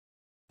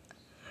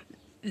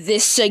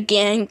This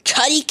again,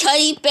 cutty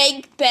cutty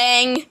bang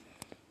bang.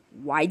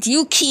 Why do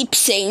you keep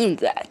saying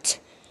that?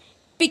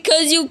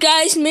 Because you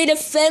guys made a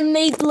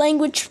fan-made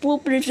language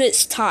blooper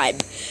this time.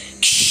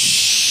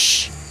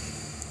 Shh.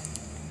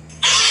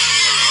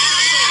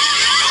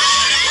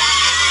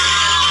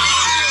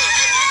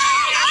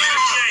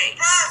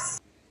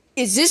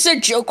 Is this a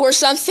joke or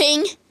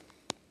something?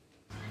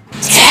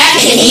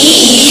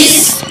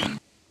 Takanese!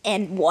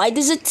 And why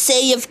does it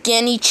say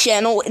Evgeny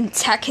channel in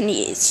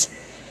Takanese?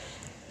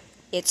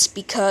 It's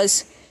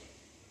because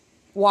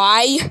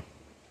Y,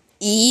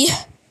 E,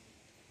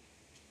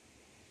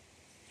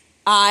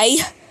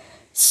 I,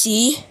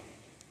 C,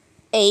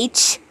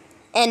 H,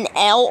 and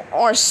L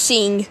are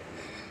sing.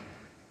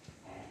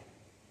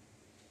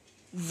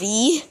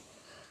 V,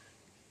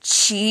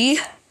 G,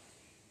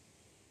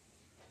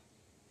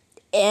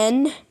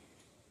 N,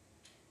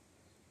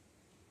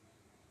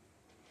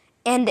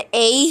 and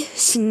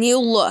A's new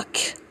look.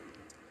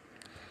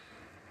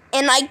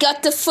 And I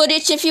got the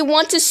footage if you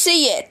want to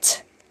see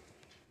it.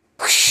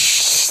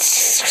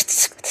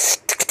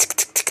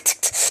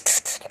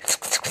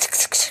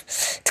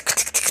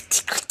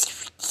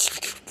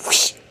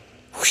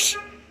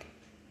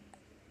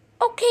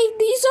 Okay,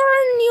 these are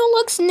our new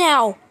looks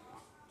now.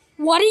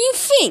 What do you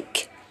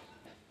think?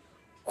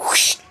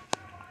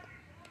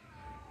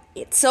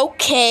 It's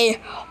okay.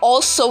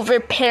 Also,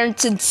 their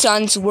parents and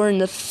sons were in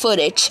the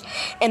footage,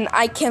 and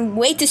I can't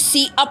wait to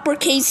see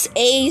uppercase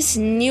A's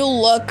new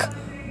look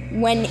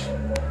when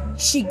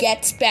she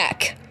gets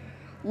back.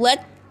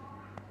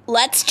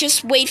 Let's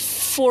just wait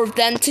for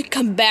them to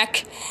come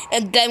back,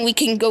 and then we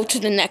can go to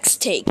the next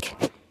take.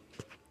 And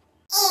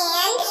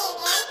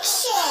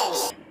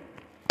action!